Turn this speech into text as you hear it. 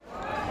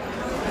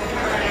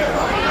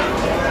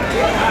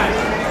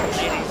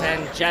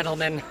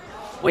gentlemen,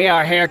 we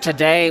are here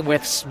today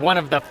with one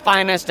of the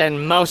finest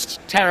and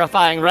most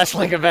terrifying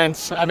wrestling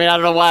events. I mean, I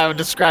don't know why I would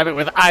describe it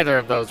with either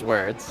of those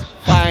words,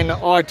 fine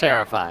or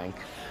terrifying.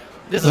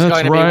 This is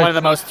going to be one of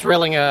the most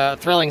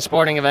thrilling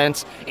sporting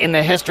events in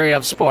the history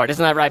of sport.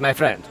 Isn't that right, my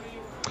friend?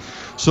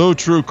 So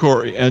true,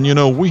 Corey. And,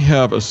 we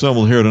have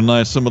assembled here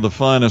tonight some of the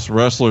finest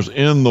wrestlers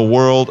in the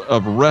world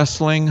of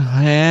wrestling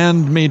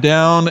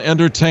hand-me-down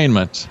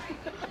entertainment.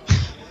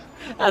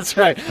 That's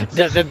right.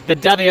 The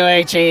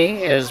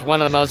WHE is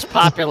one of the most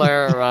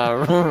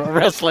popular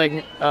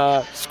wrestling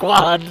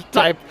squad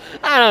type,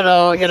 I don't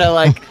know,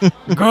 like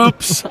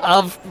groups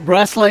of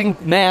wrestling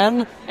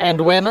men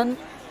and women.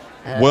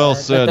 Well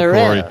said,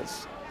 Corey.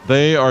 Is.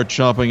 They are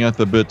chomping at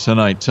the bit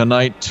tonight.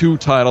 Tonight, 2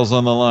 titles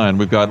on the line.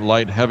 We've got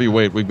light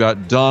heavyweight. We've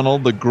got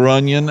Donald the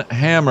Grunion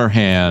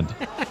Hammerhand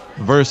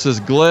versus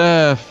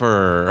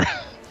Gleffer.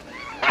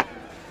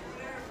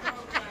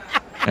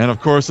 And,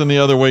 of course, in the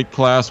other weight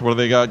class, what do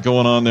they got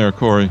going on there,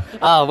 Corey?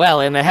 Oh,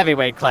 well, in the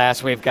heavyweight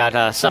class, we've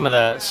got some of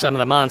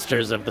the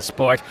monsters of the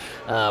sport.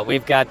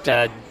 We've got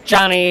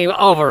Johnny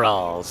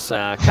Overalls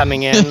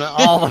coming in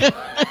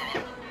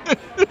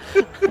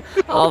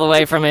all the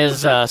way from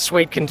his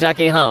sweet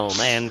Kentucky home,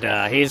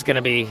 and he's going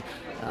to be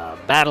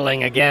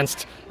battling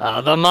against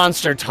the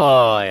Monster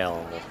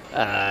Toil.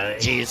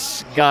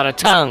 He's got a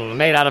tongue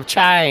made out of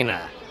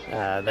china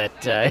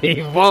that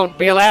he won't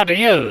be allowed to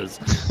use.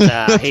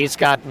 He's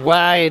got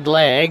wide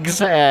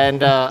legs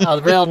and a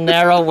real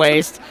narrow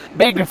waist,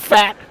 big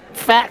fat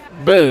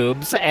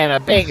boobs, and a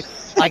big,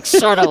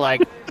 sort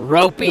of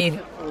ropey,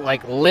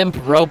 limp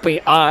ropey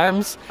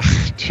arms.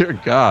 Dear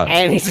God.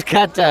 And he's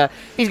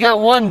got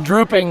one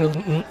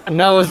drooping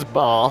nose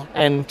ball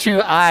and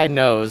 2 eye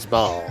nose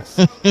balls.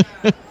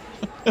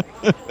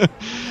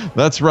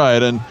 That's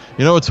right. And,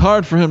 it's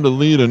hard for him to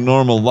lead a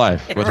normal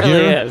life. But It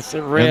really is.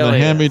 It really in the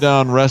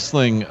hand-me-down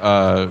wrestling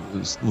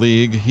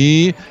league,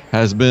 he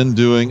has been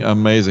doing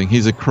amazing.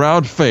 He's a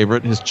crowd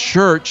favorite. His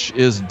church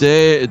is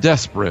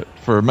desperate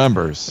for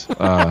members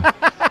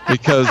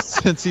because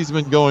since he's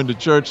been going to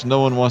church, no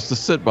one wants to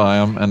sit by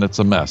him, and it's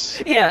a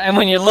mess. Yeah, and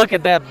when you look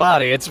at that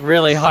body, it's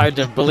really hard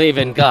to believe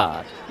in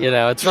God.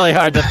 It's really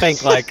hard to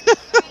think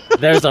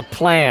there's a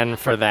plan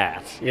for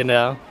that,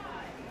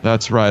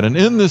 That's right. And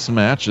in this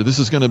match, this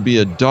is going to be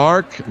a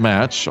dark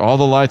match. All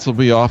the lights will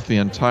be off the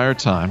entire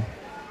time.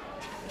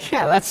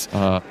 Yeah, that's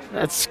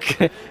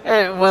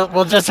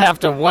we'll just have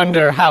to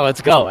wonder how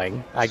it's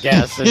going, I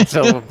guess,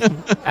 until...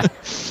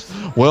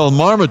 Well,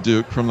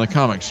 Marmaduke from the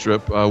comic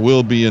strip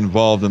will be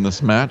involved in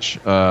this match.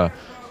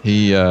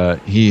 He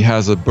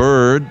has a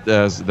bird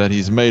that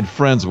he's made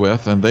friends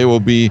with, and they will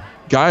be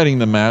guiding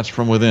the match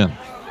from within.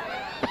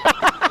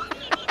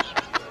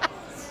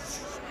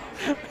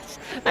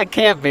 That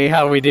can't be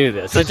how we do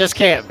this. It just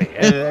can't be.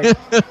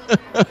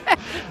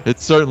 It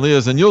certainly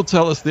is. And you'll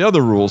tell us the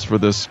other rules for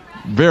this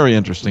very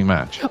interesting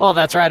match. Well,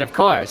 that's right, of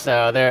course.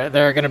 There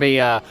are going to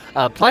be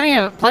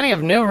plenty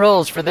of new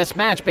rules for this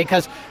match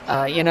because,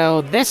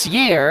 this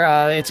year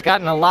it's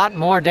gotten a lot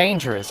more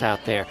dangerous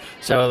out there.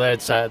 So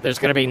there's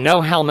going to be no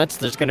helmets.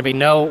 There's going to be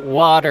no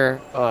water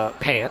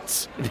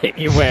pants that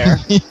you wear.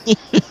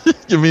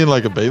 You mean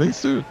like a bathing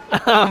suit?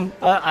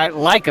 I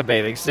like a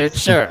bathing suit.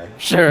 Sure.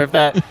 If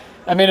that.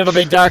 I mean, it'll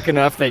be dark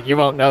enough that you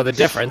won't know the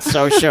difference,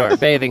 so sure,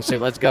 bathing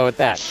suit, let's go with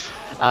that.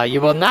 You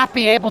will not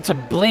be able to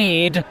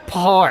bleed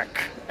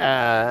pork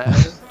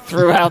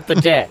throughout the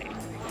day.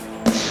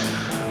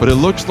 But it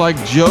looks like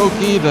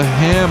Jokey the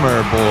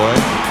Hammer Boy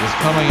is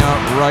coming out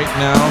right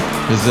now.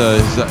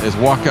 His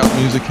walkout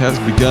music has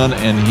begun,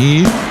 and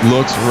he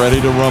looks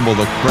ready to rumble.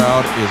 The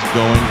crowd is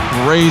going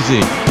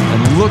crazy.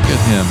 And look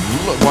at him.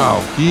 Wow,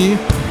 he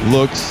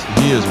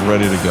is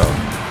ready to go.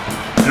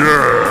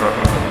 Yeah.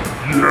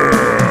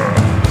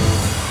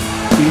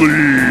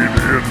 Bleed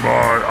in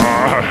my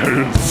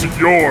eyes.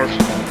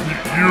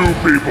 You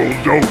people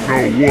don't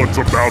know what's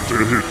about to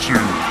hit you.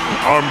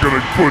 I'm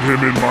gonna put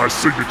him in my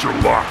signature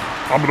lock.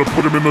 I'm gonna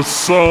put him in the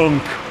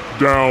sunk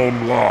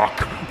down lock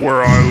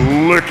where I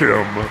lick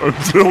him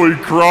until he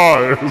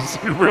cries. This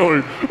is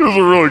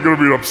really gonna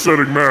be an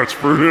upsetting match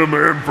for him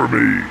and for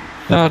me.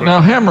 Now,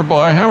 Hammer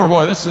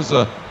Boy, this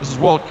is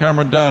Walt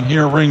Cameron down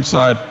here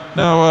ringside.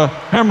 Now,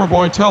 Hammer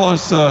Boy, tell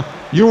us,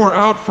 you were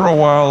out for a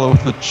while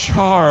with the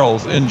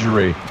Charles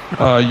injury.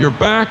 You're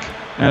back,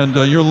 and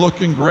you're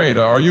looking great.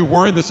 Are you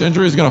worried this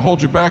injury is going to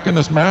hold you back in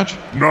this match?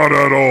 Not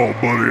at all,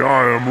 buddy.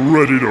 I am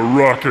ready to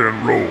rock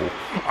and roll.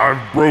 I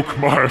broke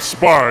my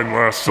spine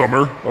last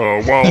summer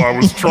while I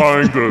was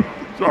trying to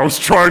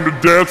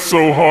dance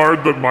so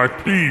hard that my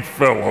pee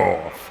fell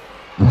off.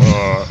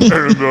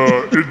 And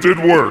it did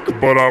work,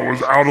 but I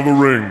was out of the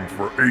ring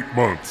for 8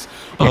 months.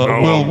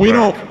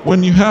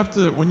 When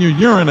you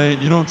urinate,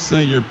 you don't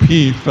say your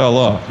pee fell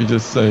off. You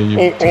just say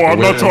you... I'm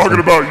not talking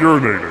about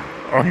urinating.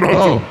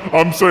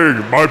 I'm saying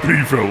my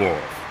pee fell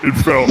off. It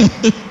fell.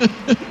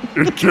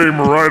 It came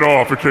right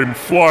off. It came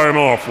flying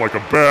off like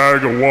a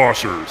bag of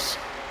washers.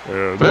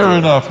 And, Fair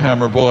enough,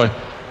 Hammer Boy.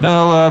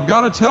 Now, I've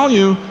got to tell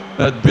you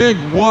that Big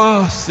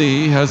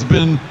Wussy has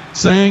been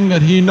saying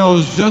that he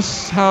knows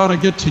just how to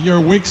get to your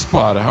weak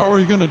spot. How are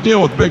you going to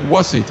deal with Big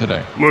Wussy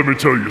today? Let me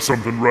tell you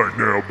something right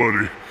now,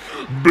 buddy.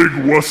 Big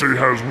Wussy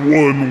has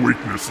one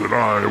weakness that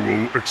I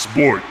will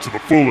exploit to the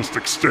fullest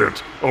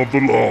extent of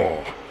the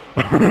law.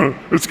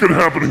 It's gonna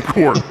happen in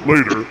court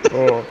later.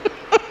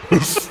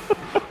 This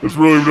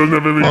really doesn't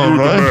have anything to do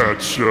with the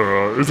match.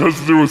 It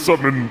has to do with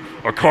something,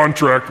 a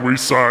contract we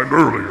signed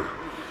earlier.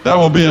 That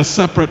will be a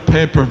separate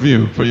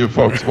pay-per-view for you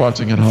folks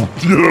watching at home.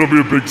 Yeah, that'll be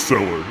a big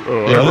seller.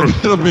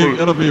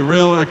 It'll be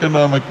real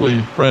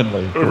economically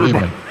friendly. Believe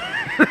me.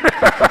 To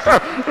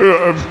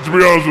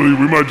be honest with you,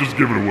 we might just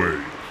give it away.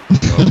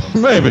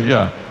 Maybe,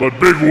 yeah. But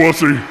Big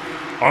Wussy,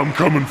 I'm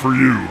coming for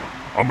you.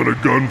 I'm gonna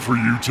gun for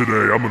you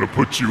today. I'm gonna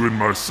put you in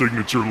my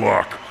signature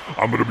lock.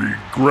 I'm gonna be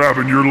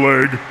grabbing your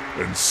leg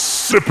and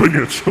sipping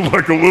it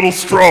like a little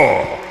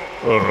straw.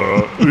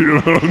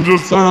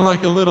 Just sort of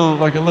like a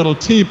little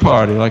tea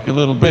party, like a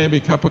little baby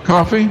cup of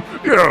coffee.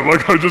 Yeah,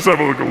 like I just have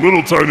like a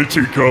little tiny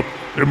teacup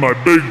in my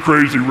big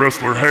crazy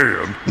wrestler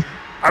hand.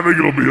 I think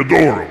it'll be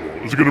adorable.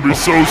 It's gonna be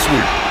so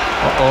sweet.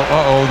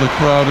 The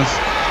crowd is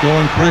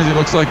going crazy.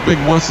 Looks like Big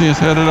Wussy is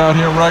headed out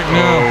here right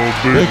now. Oh,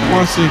 Big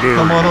Wussy,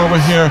 come on over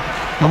here.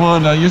 Come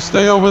on now, you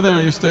stay over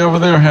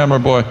there, Hammer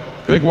Boy.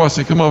 Big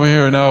Wussy, come over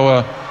here.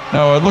 Now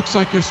it looks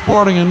like you're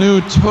sporting a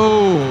new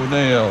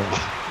toenail.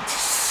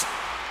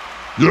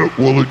 Yeah,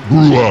 well, it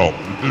grew out.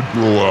 It did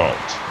grow out.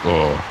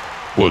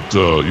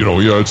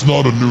 It's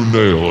not a new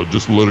nail. I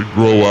just let it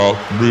grow out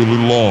really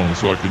long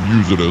so I can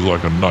use it as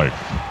like a knife.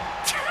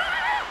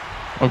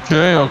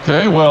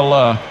 Okay.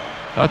 Well,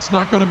 that's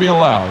not going to be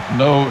allowed.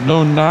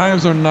 No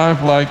knives or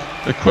knife-like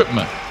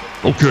equipment.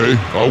 Okay,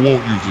 I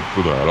won't use it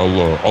for that.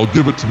 I'll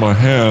give it to my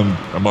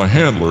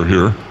handler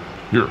here.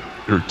 Here,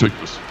 take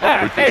this.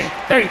 Hey,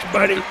 thanks,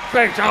 buddy.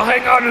 Thanks. I'll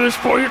hang on to this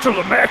for you till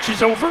the match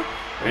is over,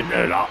 and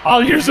then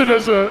I'll use it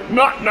as a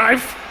not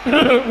knife.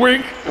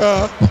 Wink.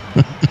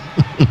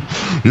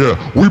 Yeah,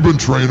 we've been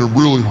training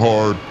really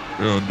hard,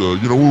 and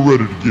we're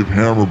ready to give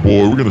Hammer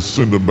Boy. We're gonna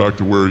send him back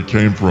to where he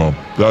came from.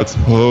 That's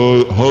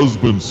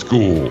husband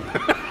school.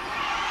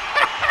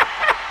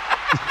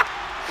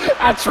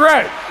 That's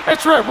right.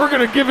 We're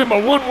going to give him a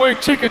one-way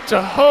ticket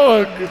to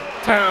Hug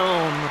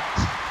Town.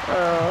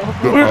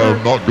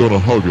 I'm not going to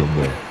hug him,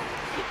 though.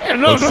 Yeah,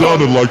 that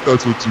sounded like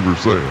that's what you were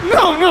saying.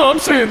 No, I'm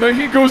saying that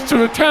he goes to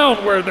the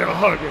town where they'll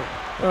hug him.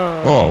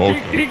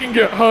 Okay. He can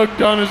get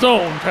hugged on his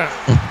own town.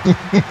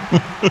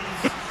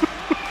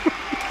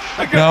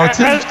 Now, it's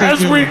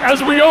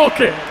as we all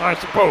can, I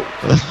suppose.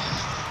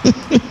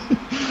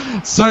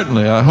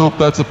 Certainly. I hope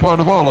that's a part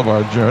of all of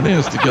our journey,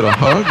 is to get a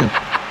hug.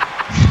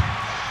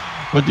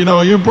 But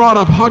you brought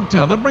up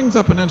Hugtown. That brings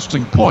up an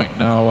interesting point.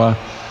 Now,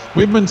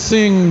 we've been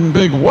seeing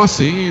Big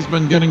Wussy. He's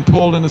been getting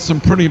pulled into some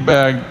pretty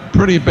bad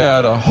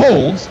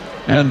holds,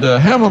 and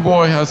Hammer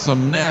Boy has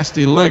some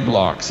nasty leg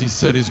locks he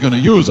said he's going to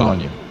use on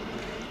you.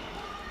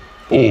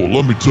 Oh,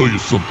 let me tell you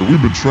something.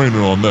 We've been training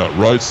on that,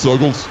 right,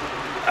 Suggles?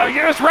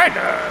 Yeah, that's right.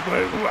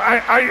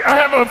 I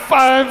have a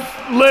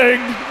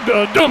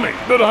 5-legged dummy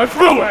that I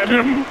throw at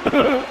him.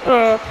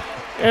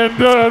 And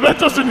that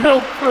doesn't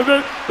help.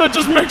 That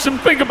just makes him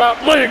think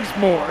about legs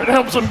more. It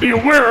helps him be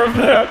aware of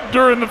that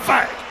during the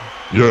fight.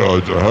 Yeah, I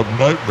have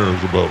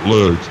nightmares about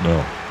legs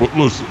now. But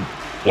listen,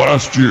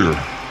 last year,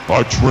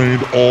 I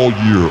trained all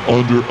year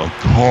under a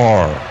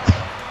car.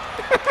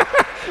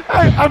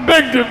 I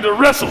begged him to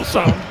wrestle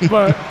some,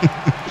 but...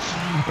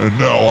 And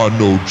now I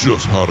know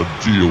just how to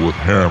deal with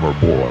Hammer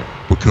Boy,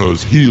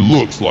 because he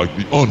looks like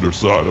the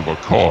underside of a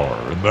car,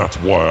 and that's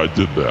why I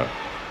did that.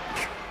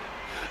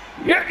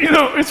 Yeah,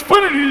 it's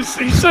funny he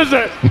says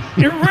that.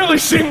 It really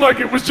seemed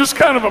like it was just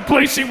kind of a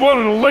place he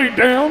wanted to lay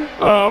down,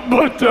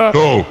 but...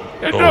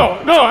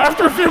 No.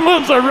 After a few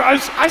months,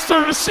 I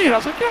started to see it. I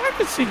was like, yeah, I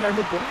can see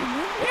Hammer Boy.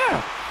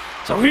 Yeah.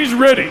 So he's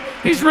ready.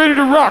 He's ready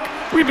to rock.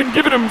 We've been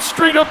giving him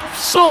straight up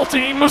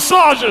salty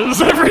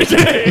massages every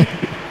day.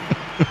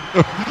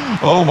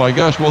 Oh my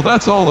gosh! Well,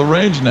 that's all the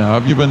rage now.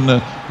 Have you been?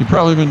 You've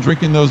probably been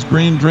drinking those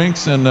green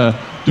drinks and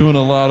doing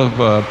a lot of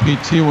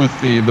PT with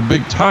the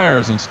big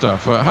tires and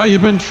stuff. How you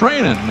been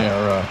training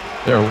there,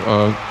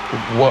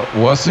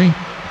 Wussy?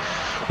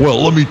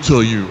 Well, let me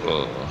tell you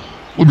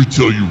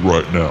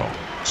right now.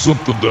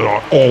 Something that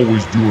I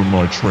always do in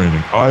my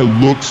training. I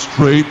look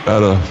straight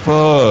at a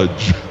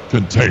fudge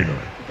container.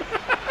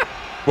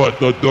 But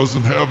that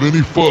doesn't have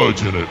any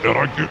fudge in it, and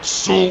I get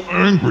so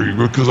angry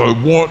because I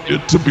want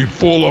it to be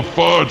full of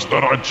fudge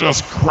that I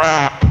just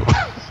crap.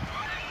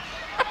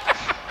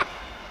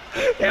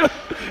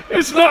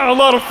 It's not a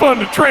lot of fun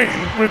to train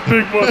with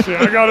Big Wussy.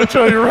 I gotta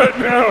tell you right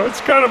now, it's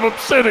kind of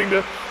upsetting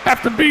to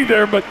have to be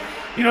there, but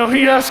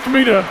he asked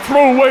me to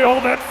throw away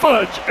all that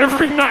fudge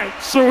every night.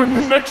 So in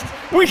the next,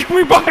 we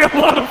buy a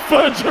lot of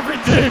fudge every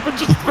day, but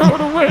just throw it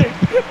away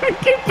and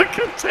keep the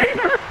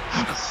container.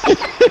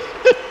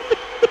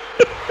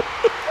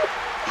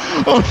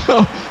 Oh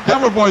no,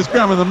 Hammer Boy's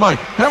grabbing the mic.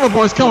 Hammer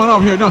Boy's coming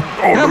over here. No,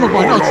 Hammer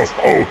Boy, no.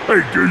 Hey,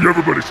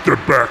 everybody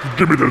step back.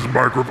 Give me this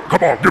microphone.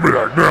 Come on, give me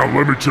that. Now,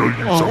 let me tell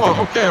you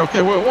something.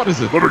 Okay, what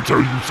is it? Let me tell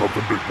you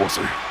something, Big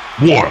Wussy.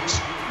 What?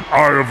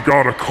 I have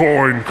got a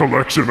coin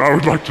collection I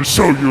would like to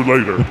show you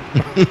later.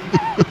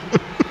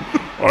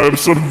 I have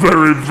some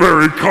very,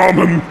 very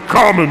common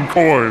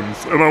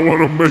coins, and I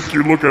want to make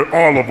you look at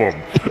all of them.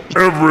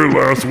 Every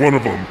last one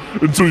of them.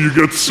 Until you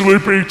get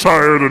sleepy,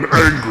 tired, and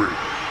angry.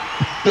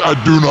 I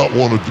do not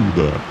want to do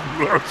that.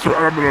 That's right,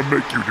 I'm going to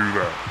make you do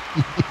that.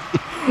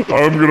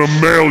 I'm going to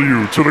mail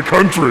you to the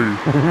country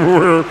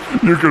where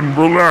you can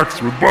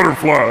relax with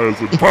butterflies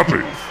and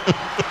puppies.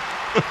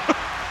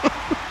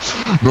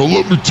 Now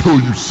let me tell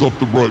you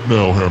something right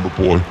now, Hammer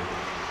Boy.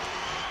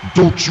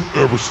 Don't you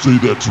ever say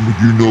that to me.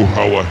 You know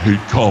how I hate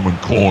common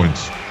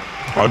coins.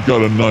 I've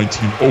got a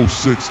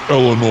 1906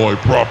 Illinois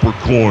proper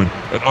coin,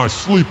 and I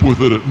sleep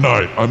with it at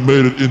night. I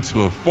made it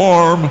into a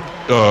farm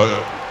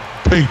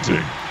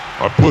painting.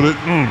 I put it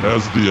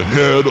as the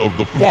head of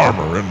the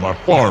farmer in my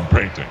farm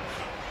painting.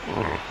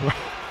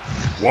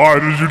 Why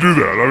did you do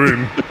that? I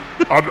mean,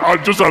 I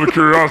just out of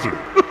curiosity.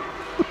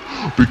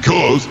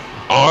 Because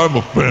I'm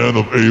a fan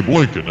of Abe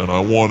Lincoln, and I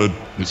wanted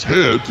his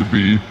head to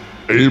be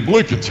Abe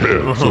Lincoln's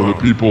head, so that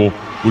people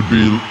would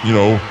be,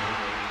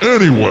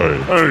 Anyway,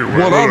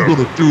 what I'm going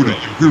to do to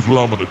you, here's what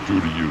I'm going to do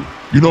to you.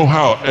 You know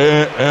how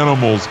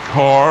animals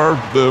carve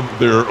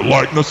their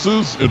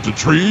likenesses into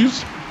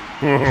trees?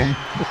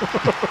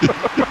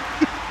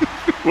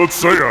 Let's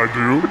say I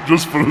do,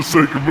 just for the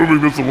sake of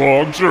moving this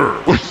along,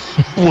 sure.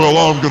 Well,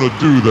 I'm going to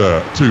do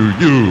that to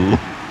you.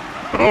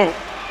 Oh.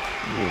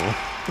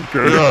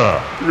 Okay.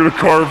 Yeah. You're going to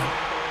carve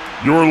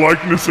your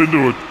likeness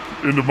into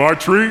my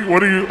tree? What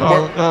do you...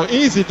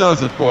 Easy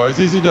does it, boys.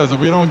 Easy does it.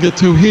 We don't get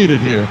too heated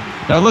here.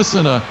 Now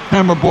listen,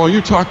 Hammer Boy,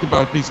 you talked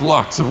about these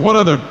locks. And what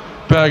other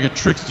bag of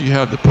tricks do you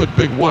have to put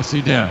Big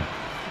Wussy down?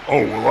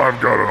 Oh, well, I've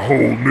got a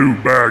whole new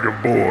bag of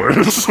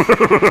boys.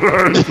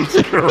 I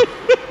just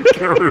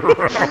carry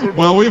around.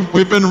 Well,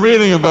 we've been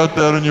reading about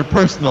that in your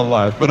personal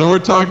life, but we're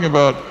talking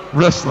about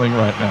wrestling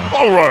right now.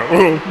 All right.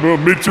 Well,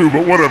 me too,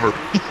 but whatever.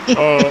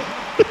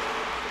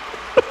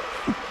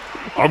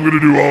 I'm going to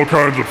do all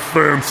kinds of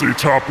fancy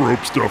top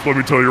rope stuff. Let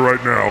me tell you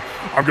right now.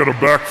 I've got a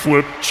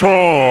backflip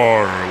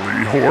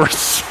Charlie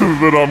horse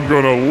that I'm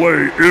going to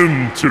lay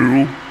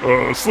into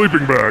a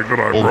sleeping bag that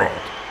I brought.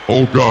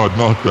 Oh, God,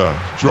 not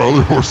that.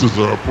 Charlie horses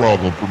are a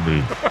problem for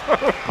me.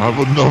 I have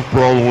enough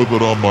problem with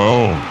it on my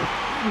own.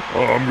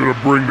 I'm going to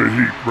bring the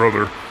heat,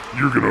 brother.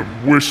 You're going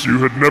to wish you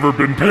had never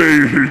been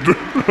paid.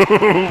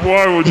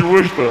 Why would you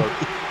wish that?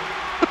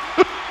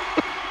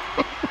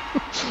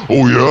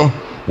 Oh, yeah?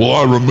 Well,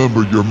 I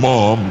remember your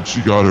mom, she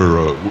got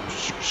her,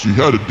 she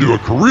had to do a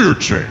career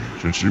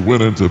change, and she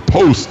went into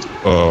post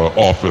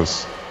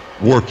office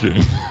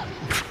working.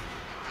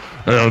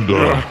 And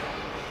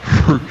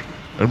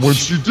when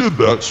she did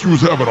that, she was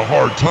having a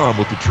hard time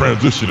with the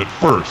transition at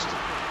first.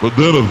 But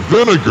then a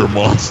vinegar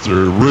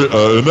monster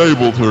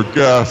enabled her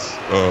gas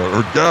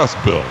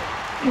bill.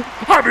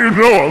 How do you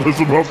know all this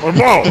about my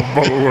mom,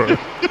 by the way?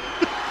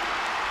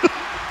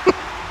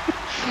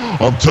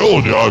 I'm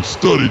telling you, I've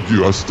studied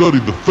you. I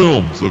studied the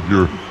films of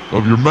your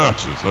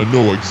matches. I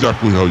know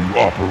exactly how you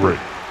operate.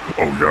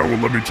 Oh yeah, well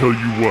let me tell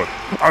you what.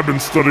 I've been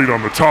studied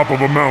on the top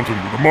of a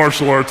mountain with a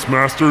martial arts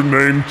master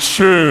named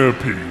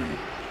Chippy,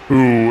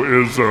 who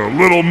is a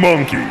little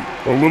monkey,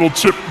 a little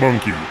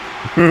chipmunky.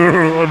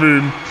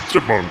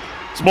 Chipmunk,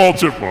 small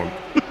chipmunk.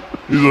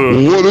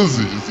 What is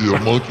he? Is he a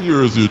monkey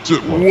or is he a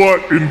chipmunk?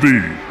 What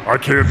indeed? I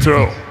can't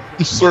tell.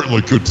 You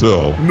certainly could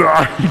tell. No,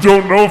 I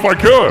don't know if I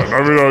could.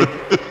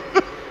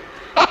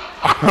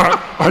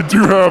 I do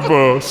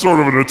have sort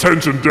of an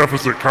attention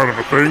deficit kind of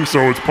a thing,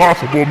 so it's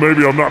possible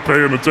maybe I'm not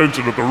paying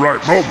attention at the right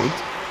moment.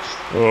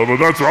 But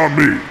that's on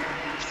me.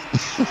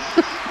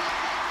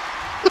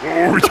 What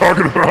were we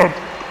talking about?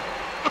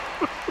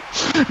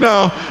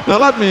 Now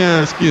let me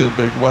ask you,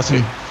 Big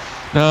Wussy.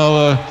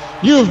 Now,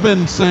 you've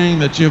been saying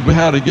that you've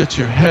had to get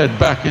your head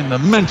back in the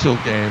mental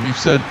game. You've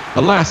said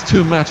the last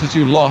 2 matches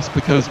you lost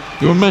because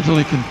you were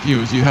mentally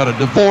confused. You had a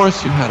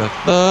divorce, you had a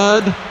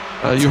thud,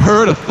 you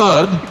heard a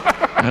thud,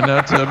 and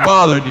that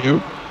bothered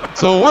you.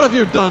 So what have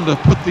you done to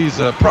put these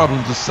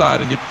problems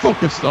aside and get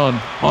focused on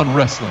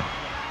wrestling?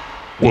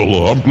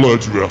 Well, I'm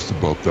glad you asked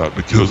about that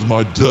because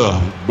my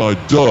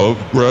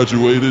dove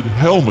graduated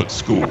helmet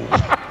school.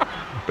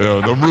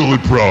 And I'm really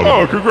proud of it.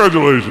 Oh,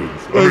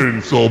 congratulations. Thank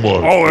you so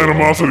much. All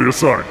animosity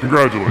aside,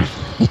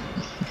 congratulations.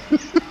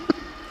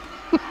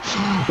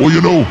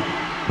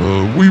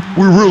 Well, we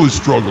really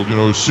struggled.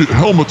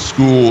 Helmet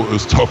school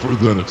is tougher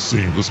than it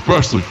seems,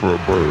 especially for a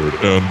bird.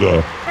 And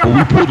but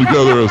we pulled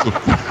together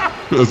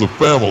as a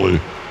family,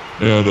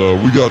 and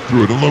we got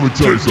through it. And let me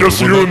tell you something.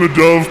 Just you and the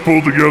dove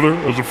pulled together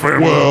as a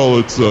family? Well,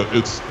 it's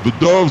the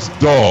dove's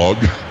dog.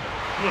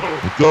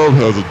 The dove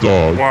has a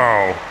dog.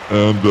 Wow.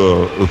 And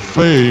a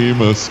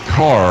famous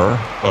car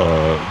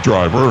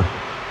driver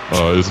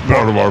is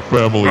part of our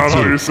family, Not too.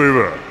 how you say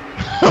that.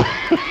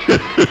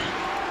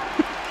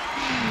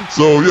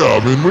 So yeah,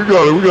 I mean we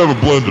have a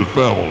blended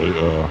family.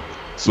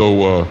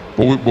 But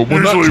we're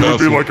not Usually it would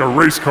be Castle. like a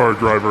race car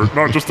driver,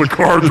 not just a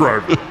car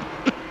driver.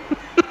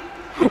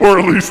 Or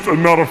at least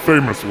not a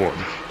famous one.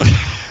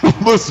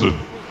 Listen,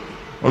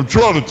 I'm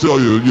trying to tell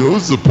you,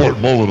 this is an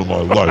important moment of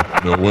my life.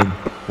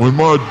 When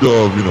my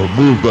dove,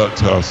 moved that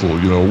tassel,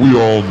 we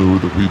all knew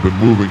that we've been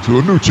moving to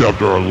a new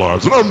chapter of our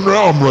lives, and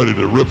I'm ready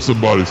to rip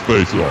somebody's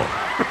face off.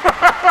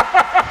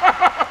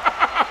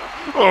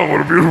 Oh,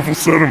 what a beautiful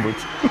sentiment.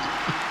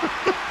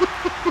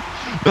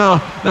 Now,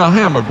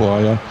 Hammer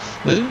Boy,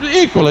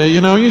 equally,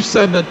 you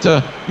said that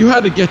you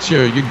had to get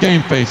your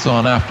game face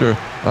on after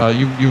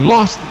you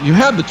lost. You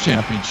had the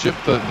championship,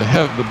 the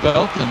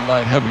belt in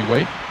light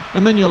heavyweight,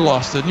 and then you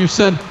lost it. And you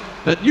said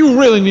that you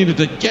really needed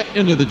to get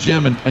into the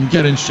gym and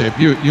get in shape.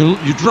 You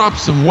dropped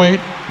some weight.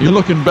 You're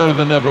looking better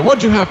than ever.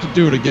 What'd you have to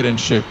do to get in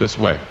shape this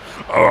way?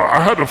 I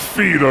had to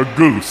feed a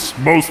goose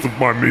most of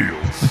my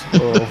meals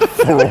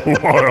for a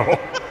while.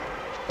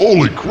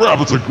 Holy crap,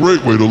 it's a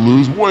great way to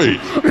lose weight.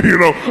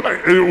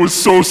 It was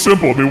so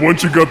simple. I mean,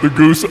 once you got the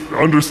goose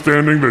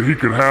understanding that he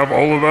could have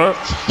all of that,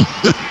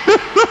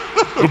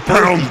 the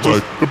pounds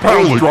Holy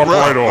drop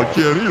crap, right off. I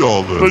can't eat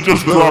all this. They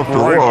just But then drop after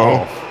a right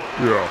while- off.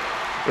 Yeah.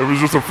 It was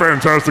just a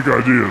fantastic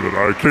idea that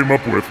I came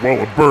up with while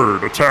a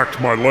bird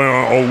attacked my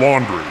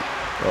laundry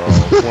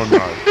one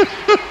night.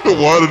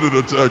 Why did it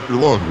attack your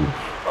laundry?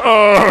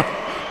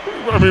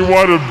 I mean,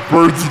 why do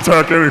birds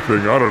attack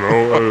anything? I don't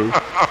know.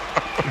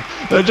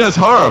 They're just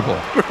horrible.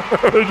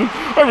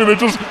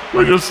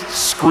 They just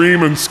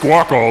scream and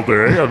squawk all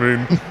day. I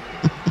mean,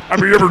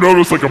 you ever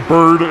notice like a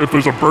bird, if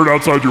there's a bird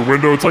outside your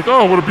window, it's like,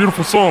 oh, what a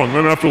beautiful song.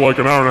 Then after like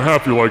an hour and a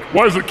half, you're like,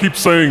 why does it keep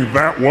saying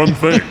that one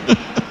thing?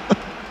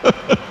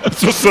 It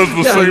just says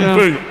the same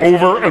thing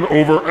over and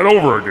over and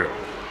over again.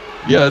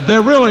 Yeah,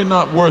 they're really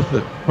not worth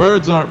it.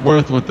 Birds aren't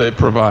worth what they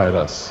provide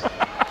us.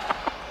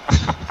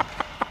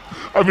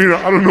 I mean,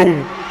 I don't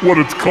know what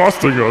it's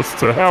costing us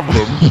to have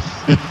them.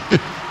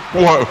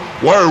 Why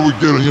are we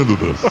getting into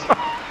this?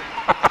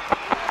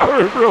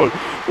 Really?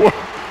 What?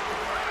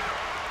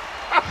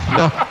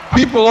 Now,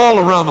 people all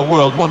around the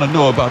world want to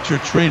know about your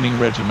training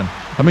regimen.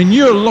 I mean,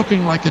 you're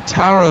looking like a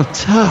tower of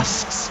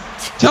tusks.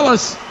 Tell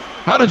us,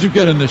 how did you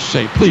get in this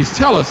shape? Please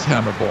tell us,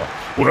 Hammer Boy.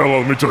 Well,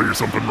 let me tell you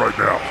something right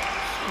now.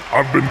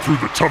 I've been through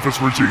the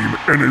toughest regime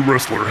any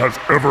wrestler has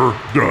ever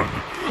done.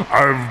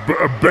 I've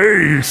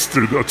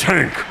basted a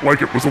tank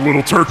like it was a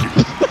little turkey.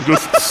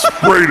 Just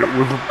sprayed it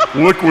with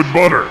liquid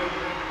butter.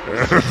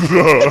 And,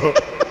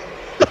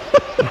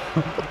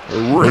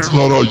 That's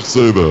not how you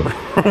say that.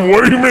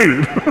 what do you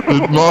mean?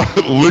 It's not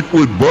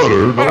liquid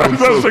butter.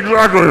 That's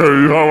exactly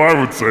how I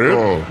would say it.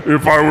 Oh.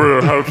 If I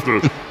were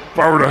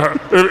to have,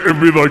 it'd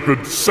be like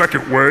the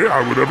second way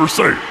I would ever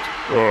say it.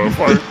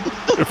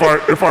 If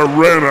I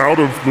ran out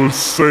of the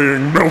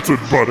saying melted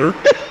butter.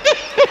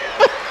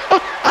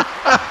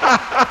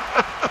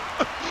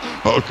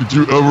 How could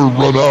you ever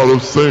run out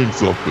of saying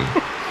something?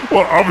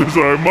 Well,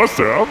 obviously I must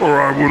have, or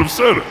I would have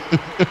said it.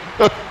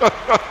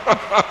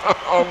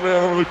 Oh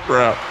man, I'm gonna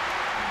crap.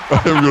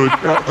 I'm gonna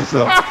crap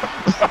myself.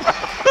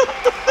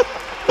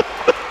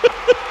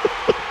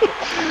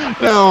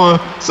 Now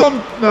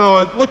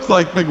it looks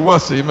like Big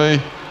Wussy may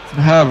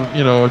have,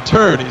 a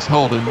turd he's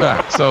holding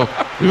back. So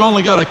we've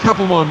only got a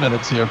couple more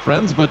minutes here,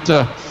 friends. But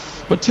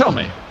tell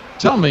me,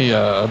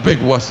 Big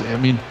Wussy. I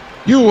mean,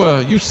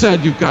 you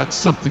said you've got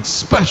something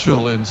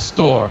special in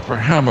store for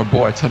Hammer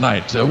Boy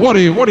tonight. What are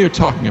you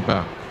talking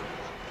about?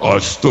 I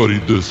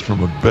studied this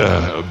from a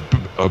bad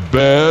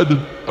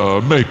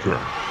maker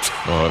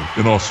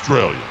in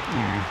Australia.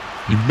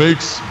 He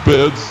makes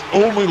beds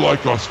only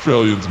like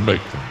Australians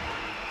make them.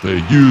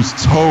 They use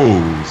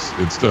toes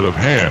instead of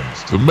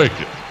hands to make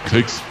it. It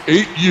takes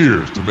 8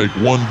 years to make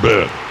one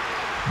bed.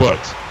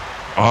 But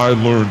I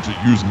learned to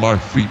use my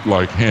feet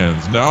like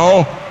hands.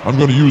 Now I'm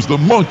going to use the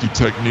monkey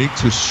technique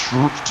to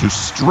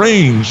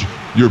strange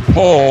your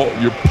Paul,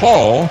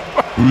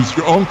 who's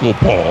your Uncle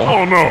Paul.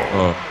 Oh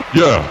no!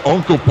 Yeah,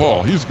 Uncle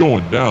Paul. He's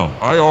going down.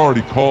 I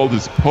already called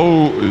his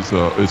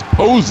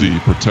posy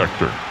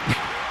protector.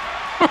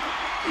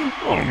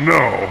 Oh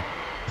no!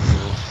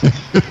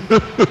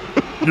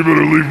 You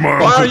better leave my.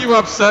 Why are you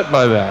upset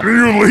by that?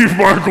 You leave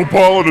my Uncle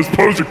Paul and his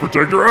posy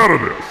protector out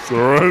of this. All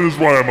right, this is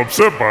why I'm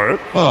upset by it.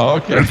 Oh,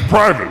 okay. It's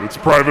private. It's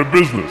private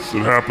business.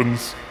 It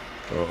happens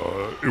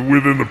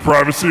within the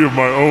privacy of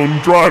my own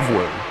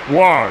driveway.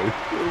 Why?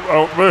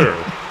 Out there.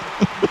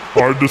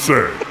 Hard to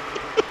say.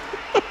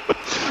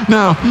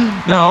 Now,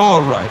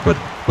 all right, but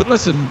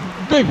listen,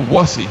 Big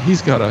Wussy,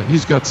 he's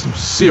got some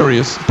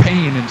serious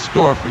pain in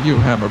store for you,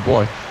 Hammer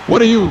Boy.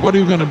 What are you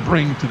going to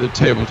bring to the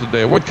table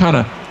today? What kind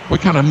of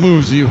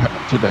moves do you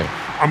have today?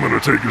 I'm gonna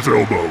take his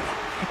elbow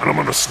and I'm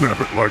gonna snap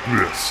it like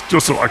this,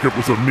 just like it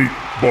was a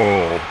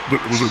meatball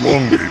that was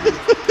elongated,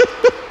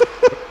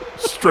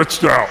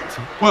 stretched out.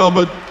 Well,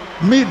 but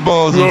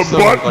meatballs are so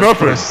But like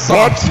nothing.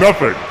 soft. But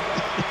nothing.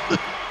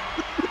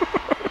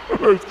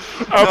 There's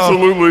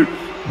absolutely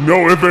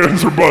no ifs,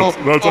 ands, or buts.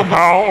 That's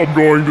how I'm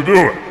going to do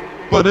it.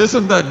 But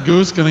isn't that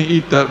goose going to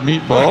eat that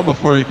meatball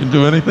before he can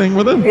do anything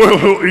with it? Well,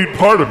 he'll eat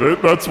part of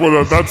it. That's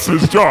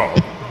his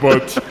job.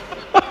 But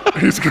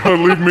he's going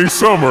to leave me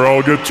some or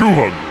I'll get too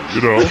hungry,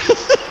 you know?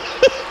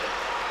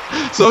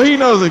 So he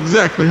knows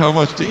exactly how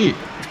much to eat.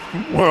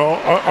 Well,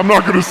 I'm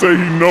not going to say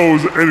he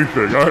knows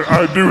anything.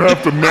 I do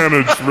have to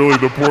manage, really,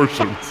 the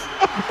portions.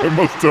 I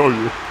must tell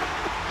you.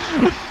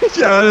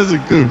 Yeah, that is a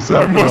goose.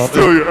 I must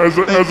tell you, as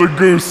a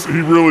goose,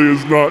 he really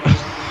is not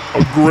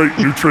a great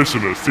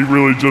nutritionist. He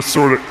really just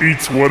sort of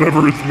eats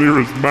whatever is near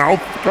his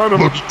mouth, kind of.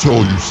 Let me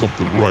tell you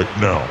something right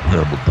now,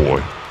 Hammer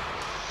Boy.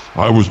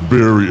 I was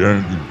very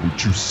angry with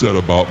what you said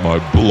about my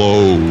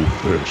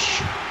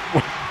blowfish.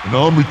 And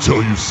now let me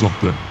tell you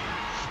something.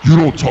 You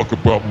don't talk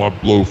about my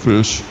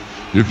blowfish.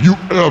 If you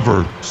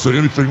ever say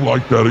anything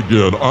like that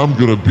again, I'm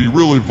gonna be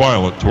really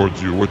violent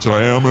towards you, which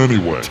I am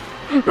anyway.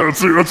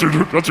 That's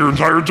your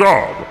entire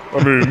job.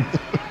 I mean,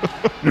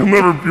 you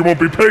won't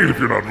be paid if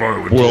you're not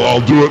violent. Well,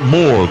 I'll do it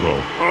more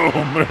though. Oh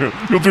man,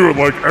 you'll do it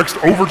like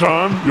extra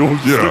overtime.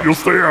 You'll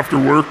stay after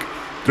work.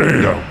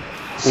 Damn. Yeah.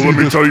 Well, let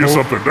me tell you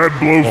something. That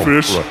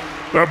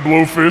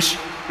blowfish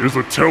is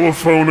a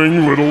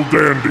telephoning little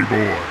dandy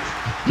boy.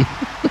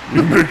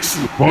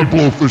 My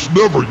blowfish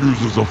never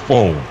uses a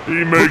phone.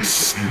 He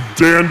makes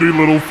dandy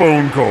little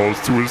phone calls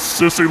to his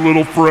sissy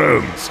little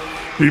friends.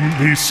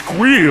 He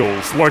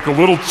squeals like a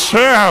little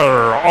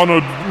chair on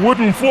a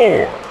wooden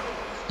floor,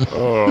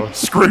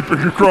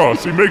 scraping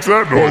across. He makes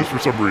that noise for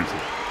some reason.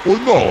 Well,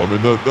 no, I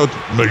mean, that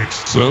makes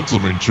sense. I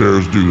mean,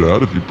 chairs do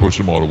that if you push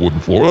them on a wooden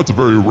floor. That's a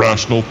very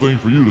rational thing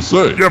for you to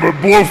say. Yeah, but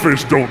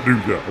blowfish don't do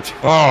that.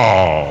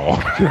 Oh,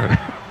 okay.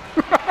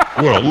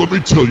 Well, let me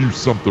tell you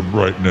something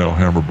right now,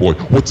 Hammer Boy.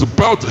 What's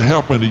about to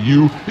happen to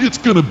you, it's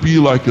going to be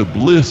like a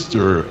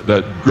blister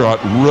that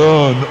got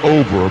run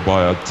over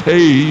by a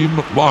tame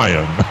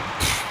lion.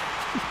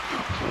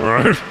 All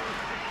right?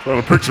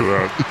 Trying to picture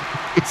that.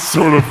 It's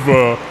sort of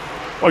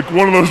like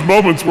one of those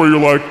moments where you're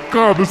like,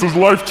 God, this is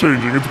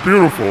life-changing. It's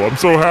beautiful. I'm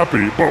so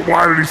happy. But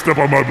why did he step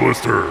on my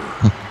blister?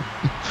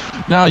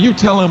 Now you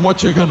tell him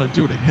what you're going to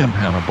do to him,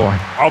 Hammer Boy.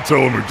 I'll tell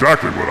him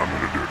exactly what I'm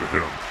going to do to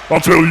him. I'll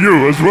tell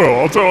you as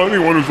well. I'll tell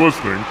anyone who's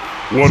listening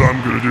what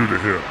I'm going to do to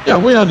him. Yeah,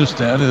 we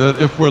understand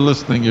that if we're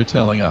listening, you're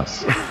telling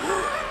us.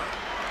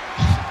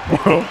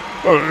 Well,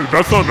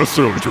 that's not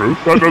necessarily true.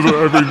 That doesn't,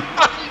 I mean...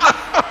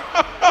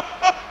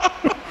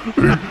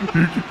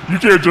 you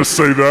can't just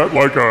say that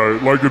like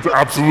it's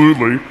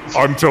absolutely,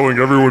 I'm telling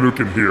everyone who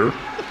can hear.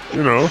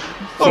 You know,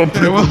 some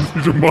people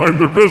need to mind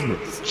their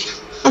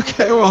business.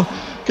 Okay, well,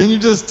 can you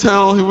just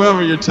tell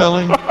whoever you're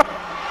telling?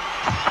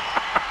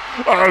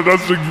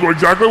 That's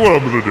exactly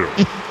what I'm going to do.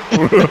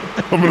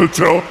 I'm going to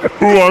tell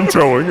who I'm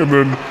telling, and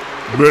then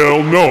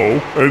they'll know,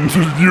 and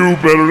you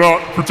better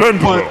not pretend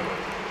to know.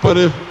 But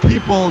if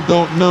people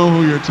don't know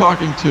who you're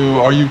talking to,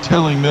 are you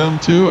telling them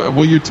to?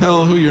 Will you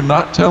tell who you're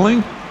not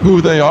telling?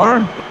 Who they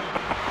are?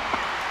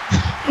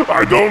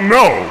 I don't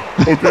know,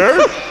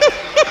 okay?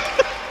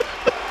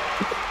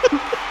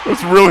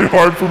 It's really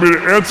hard for me to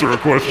answer a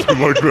question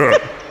like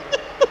that.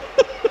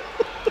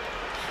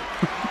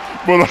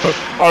 But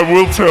I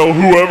will tell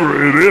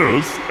whoever it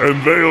is,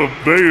 and they'll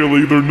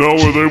either know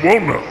or they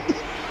won't know.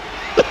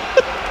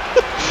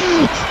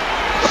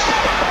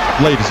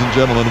 Ladies and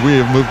gentlemen, we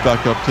have moved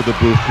back up to the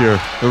booth here.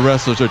 The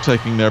wrestlers are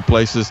taking their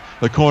places.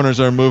 The corners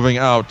are moving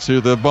out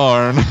to the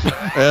barn.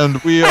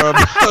 And we are...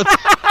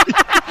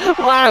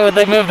 Why would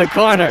they move the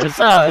corners?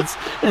 Oh,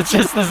 it's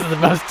just, this is the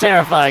most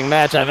terrifying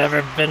match I've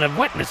ever been a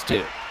witness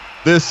to.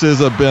 This has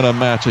been a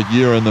match a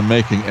year in the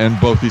making, and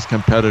both these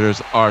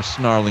competitors are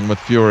snarling with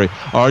fury.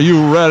 Are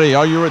you ready?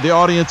 The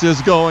audience is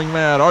going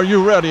mad. Are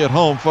you ready at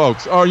home,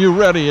 folks? Are you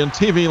ready in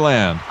TV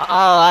land?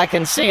 Oh, I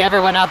can see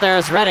everyone out there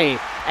is ready.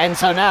 And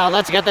so now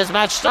let's get this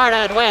match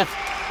started with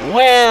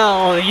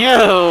Will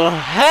You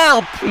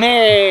Help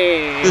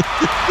Me?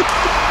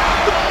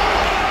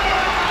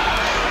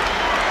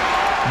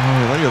 All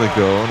right, I gotta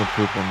go. I'm gonna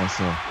poop on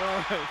myself.